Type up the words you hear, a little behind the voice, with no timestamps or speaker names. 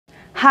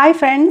Hi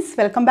friends,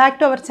 welcome back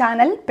to our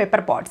channel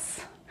Pepper Pots.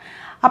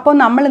 അപ്പോൾ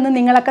നമ്മൾ ഇന്ന്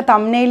നിങ്ങളൊക്കെ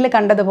തംബ്നെയിലിൽ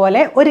കണ്ടതുപോലെ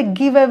ഒരു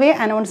ഗിവ് അവേ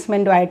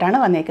അനൗൺസ്മെന്റുമായിട്ടാണ്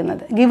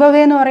വന്നേക്കുന്നത്. ഗിവ്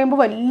അവേ എന്ന് പറയുമ്പോൾ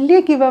വലിയ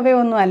ഗിവ് അവേ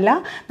ഒന്നുമല്ല.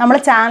 നമ്മൾ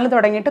ചാനൽ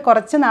തുടങ്ങിയിട്ട്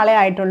കുറച്ച് നാളേ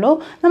ആയിട്ടുള്ളൂ.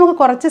 നമുക്ക്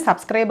കുറച്ച്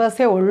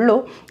സബ്സ്ക്രൈബേഴ്സേ ഉള്ളൂ.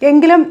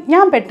 എങ്കിലും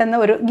ഞാൻ പെട്ടെന്ന്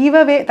ഒരു ഗിവ്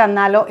അവേ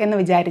തന്നാലോ എന്ന്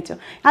വിചാരിച്ചു.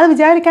 അത്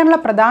വിചാരിക്കാനുള്ള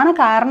പ്രധാന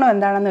കാരണം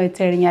എന്താണെന്ന്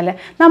വെച്ച് കഴിഞ്ഞാൽ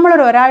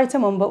നമ്മളൊരു ഒരാഴ്ച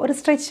മുമ്പ് ഒരു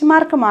സ്ട്രെച്ച്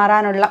മാർക്ക്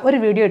മാറാനുള്ള ഒരു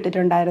വീഡിയോ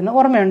ഇട്ടിട്ടുണ്ടായിരുന്നു.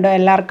 ഓർമ്മയുണ്ടോ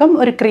എല്ലാവർക്കും?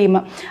 ഒരു ക്രീം.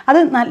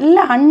 അത് നല്ല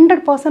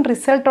 100%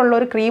 റിസൾട്ട് ഉള്ള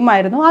ഒരു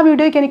ക്രീമായിരുന്നു. ആ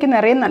വീഡിയോയ്ക്ക് എനിക്ക്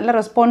നിറയെ നല്ല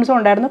റെസ്പോൺസും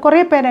ഉണ്ടായിരുന്നു.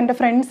 കുറേ പേര് എൻ്റെ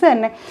ഫ്രണ്ട്സ്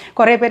തന്നെ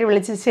കുറേ പേര്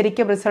വിളിച്ച്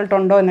ശരിക്കും റിസൾട്ട്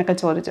ഉണ്ടോ എന്നൊക്കെ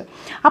ചോദിച്ചു.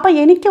 അപ്പോൾ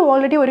എനിക്ക്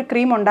ഓൾറെഡി ഒരു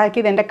ക്രീം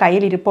ഉണ്ടാക്കിയത് എൻ്റെ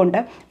കയ്യിൽ ഇരിപ്പുണ്ട്.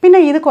 പിന്നെ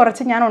ഇത്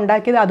കുറച്ച് ഞാൻ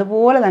ഉണ്ടാക്കിയത്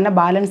അതുപോലെ തന്നെ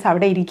ബാലൻസ്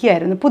അവിടെ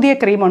ഇരിക്കുകയായിരുന്നു, പുതിയ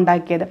ക്രീം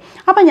ഉണ്ടാക്കിയത്.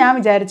 അപ്പോൾ ഞാൻ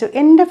വിചാരിച്ചു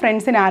എൻ്റെ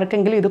ഫ്രണ്ട്സിന്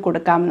ആർക്കെങ്കിലും ഇത്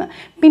കൊടുക്കാമെന്ന്.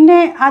 പിന്നെ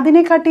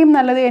അതിനെക്കാട്ടിയും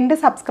നല്ലത് എൻ്റെ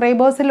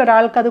സബ്സ്ക്രൈബേഴ്സിൽ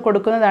ഒരാൾക്ക് അത്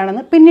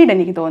കൊടുക്കുന്നതാണെന്ന് പിന്നീട്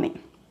എനിക്ക് തോന്നി.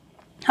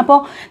 അപ്പോൾ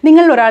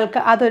നിങ്ങൾ ഒരാൾക്ക്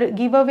അതൊരു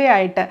ഗിവ് അവേ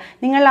ആയിട്ട്,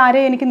 നിങ്ങൾ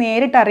ആരെയും എനിക്ക്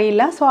നേരിട്ട്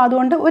അറിയില്ല, സോ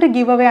അതുകൊണ്ട് ഒരു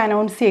ഗിവ് അവേ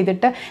അനൗൺസ്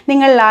ചെയ്തിട്ട്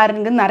നിങ്ങൾ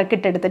ആരെങ്കിലും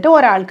നറുക്കിട്ടെടുത്തിട്ട്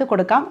ഒരാൾക്ക്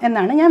കൊടുക്കാം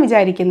എന്നാണ് ഞാൻ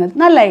വിചാരിക്കുന്നത്.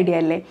 നല്ല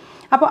ഐഡിയ അല്ലേ?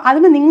 അപ്പോൾ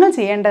അതിന് നിങ്ങൾ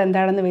ചെയ്യേണ്ടത്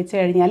എന്താണെന്ന് വെച്ച്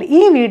കഴിഞ്ഞാൽ ഈ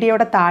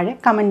വീഡിയോയുടെ താഴെ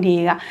കമൻറ്റ്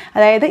ചെയ്യുക.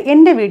 അതായത്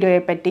എൻ്റെ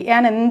വീഡിയോയെപ്പറ്റി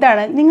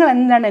നിങ്ങൾ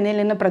എന്താണ് എന്നിൽ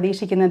നിന്ന്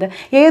പ്രതീക്ഷിക്കുന്നത്,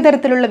 ഏത്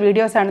തരത്തിലുള്ള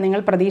വീഡിയോസാണ്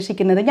നിങ്ങൾ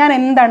പ്രതീക്ഷിക്കുന്നത്, ഞാൻ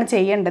എന്താണ്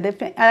ചെയ്യേണ്ടത്.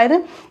 അതായത്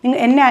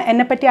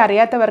എന്നെപ്പറ്റി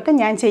അറിയാത്തവർക്ക്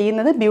ഞാൻ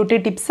ചെയ്യുന്നത് beauty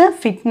tips,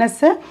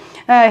 fitness,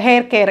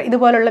 hair care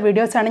ഇതുപോലുള്ള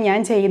വീഡിയോസാണ് ഞാൻ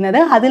ചെയ്യുന്നത്.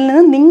 അതിൽ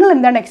നിന്ന് നിങ്ങൾ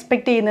എന്താണ്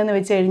എക്സ്പെക്റ്റ് ചെയ്യുന്നതെന്ന്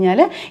വെച്ച്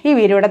കഴിഞ്ഞാൽ ഈ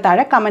വീഡിയോയുടെ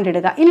താഴെ കമൻറ്റ്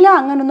ഇടുക. ഇല്ല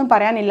അങ്ങനൊന്നും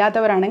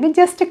പറയാനില്ലാത്തവരാണെങ്കിൽ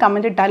ജസ്റ്റ്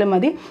കമൻറ്റ് ഇട്ടാലും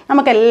മതി.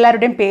 നമുക്ക്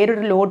എല്ലാവരുടെയും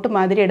പേരൊരു ലോട്ട്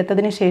മാതിരി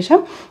എടുത്തതിന്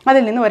ശേഷം അതിൽ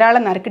നിന്ന് ഒരാളെ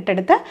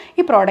നറുക്കിട്ടെടുത്ത്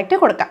ഈ പ്രോഡക്റ്റ്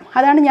കൊടുക്കാം.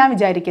 അതാണ് ഞാൻ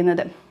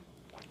വിചാരിക്കുന്നത്.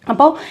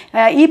 അപ്പോൾ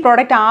ഈ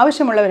പ്രോഡക്റ്റ്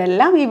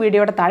ആവശ്യമുള്ളവരെല്ലാം ഈ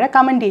വീഡിയോയുടെ താഴെ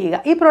കമൻറ്റ് ചെയ്യുക.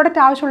 ഈ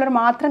പ്രോഡക്റ്റ് ആവശ്യമുള്ളവർ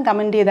മാത്രം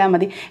കമൻറ്റ് ചെയ്താൽ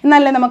മതി.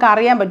 എന്നാലേ നമുക്ക്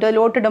അറിയാൻ പറ്റും. അത്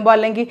ലോട്ടിടുമ്പോൾ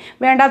അല്ലെങ്കിൽ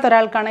വേണ്ടാത്ത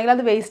ഒരാൾക്കാണെങ്കിൽ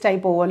അത് വേസ്റ്റായി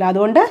പോകുമല്ലോ.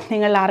 അതുകൊണ്ട്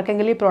നിങ്ങൾ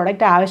ആർക്കെങ്കിലും ഈ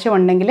പ്രോഡക്റ്റ്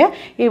ആവശ്യമുണ്ടെങ്കിൽ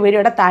ഈ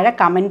വീഡിയോയുടെ താഴെ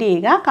കമൻറ്റ്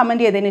ചെയ്യുക.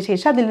 കമൻറ്റ് ചെയ്തതിന്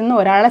ശേഷം അതിൽ നിന്ന്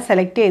ഒരാളെ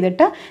സെലക്ട്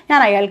ചെയ്തിട്ട് ഞാൻ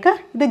അയാൾക്ക്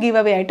ഇത് ഗിവ്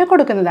അവേ ആയിട്ട്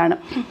കൊടുക്കുന്നതാണ്.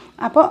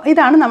 അപ്പോൾ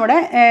ഇതാണ് നമ്മുടെ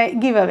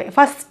give away.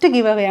 First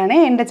give away ആണ്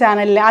എൻ്റെ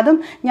ചാനലിൽ. അതും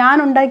ഞാൻ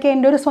ഉണ്ടാക്കിയ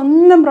എൻ്റെ ഒരു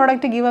സ്വന്തം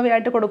പ്രോഡക്റ്റ് ഗിവ് അവേ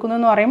ആയിട്ട് കൊടുക്കുന്നു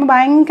എന്ന് പറയുമ്പോൾ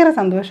ഭയങ്കര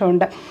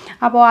സന്തോഷമുണ്ട്.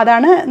 അപ്പോൾ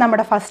അതാണ്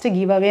നമ്മുടെ ഫസ്റ്റ്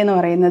ഗിവ് അവേ എന്ന്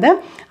പറയുന്നത്.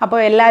 അപ്പോൾ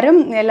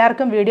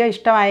എല്ലാവർക്കും വീഡിയോ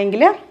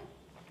ഇഷ്ടമായെങ്കിൽ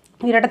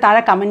വീഡിയോയുടെ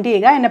താഴെ കമൻറ്റ്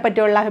ചെയ്യുക.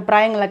 എന്നെപ്പറ്റിയുള്ള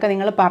അഭിപ്രായങ്ങളൊക്കെ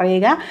നിങ്ങൾ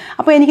പറയുക.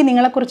 അപ്പോൾ എനിക്ക്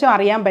നിങ്ങളെക്കുറിച്ചും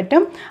അറിയാൻ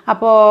പറ്റും.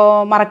 അപ്പോൾ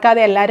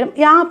മറക്കാതെ എല്ലാവരും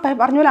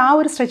പറഞ്ഞ പോലെ ആ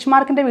ഒരു സ്ട്രെച്ച്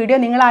മാർക്കിൻ്റെ വീഡിയോ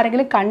നിങ്ങൾ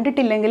ആരെങ്കിലും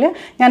കണ്ടിട്ടില്ലെങ്കിൽ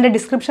ഞാൻ എൻ്റെ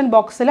ഡിസ്ക്രിപ്ഷൻ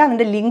ബോക്സിൽ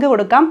അതിൻ്റെ ലിങ്ക്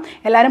കൊടുക്കാം.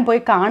 എല്ലാവരും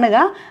പോയി കാണുക.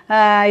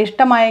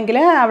 ഇഷ്ടമായെങ്കിൽ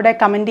അവിടെ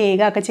കമൻറ്റ്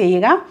ചെയ്യുക ഒക്കെ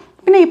ചെയ്യുക.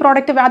 പിന്നെ ഈ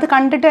പ്രോഡക്റ്റ് അത്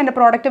കണ്ടിട്ട് എൻ്റെ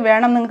പ്രോഡക്റ്റ്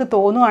വേണം നിങ്ങൾക്ക്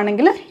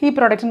തോന്നുവാണെങ്കിൽ ഈ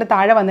പ്രോഡക്റ്റിൻ്റെ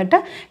താഴെ വന്നിട്ട്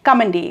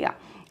കമൻറ്റ് ചെയ്യുക.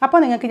 അപ്പോൾ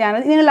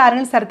നിങ്ങൾ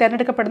ആരെങ്കിലും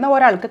തിരഞ്ഞെടുക്കപ്പെടുന്ന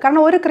ഒരാൾക്ക്,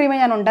 കാരണം ഒരു ക്രീമേ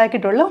ഞാൻ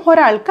ഉണ്ടാക്കിയിട്ടുള്ളൂ,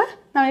 ഒരാൾക്ക്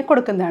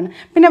കൊടുക്കുന്നതാണ്.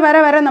 പിന്നെ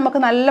വരെ നമുക്ക്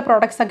നല്ല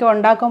പ്രോഡക്റ്റ്സ് ഒക്കെ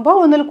ഉണ്ടാക്കുമ്പോൾ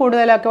ഒന്നിൽ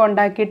കൂടുതലൊക്കെ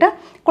ഉണ്ടാക്കിയിട്ട്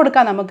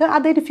കൊടുക്കാം നമുക്ക്.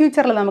 അതൊരു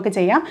ഫ്യൂച്ചറിൽ നമുക്ക്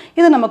ചെയ്യാം.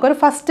 ഇത് നമുക്കൊരു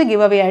ഫസ്റ്റ്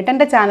ഗിവ് അവേ ആയിട്ട്,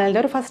 എൻ്റെ ചാനലിൻ്റെ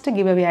ഒരു ഫസ്റ്റ്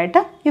ഗിവ് അവേ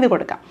ആയിട്ട് ഇത്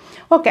കൊടുക്കാം.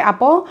 ഓക്കെ,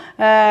 അപ്പോൾ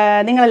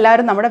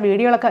നിങ്ങളെല്ലാവരും നമ്മുടെ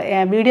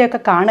വീഡിയോ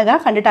ഒക്കെ കാണുക,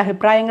 കണ്ടിട്ട്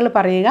അഭിപ്രായങ്ങൾ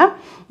പറയുക.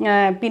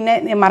 പിന്നെ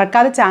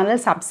മറക്കാതെ ചാനൽ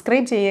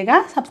സബ്സ്ക്രൈബ്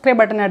ചെയ്യുക. സബ്സ്ക്രൈബ്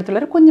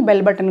ബട്ടണിനടുത്തുള്ളൊരു കുഞ്ഞ്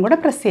ബെൽ ബട്ടൺ കൂടെ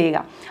പ്രസ്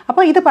ചെയ്യുക.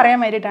 അപ്പോൾ ഇത് പറയാൻ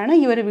വേണ്ടിയിട്ടാണ്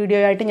ഈ ഒരു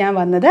വീഡിയോ ആയിട്ട് ഞാൻ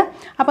വന്നത്.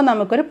 അപ്പോൾ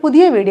നമുക്കൊരു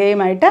പുതിയ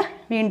വീഡിയോയുമായിട്ട്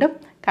വീണ്ടും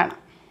കാണാം.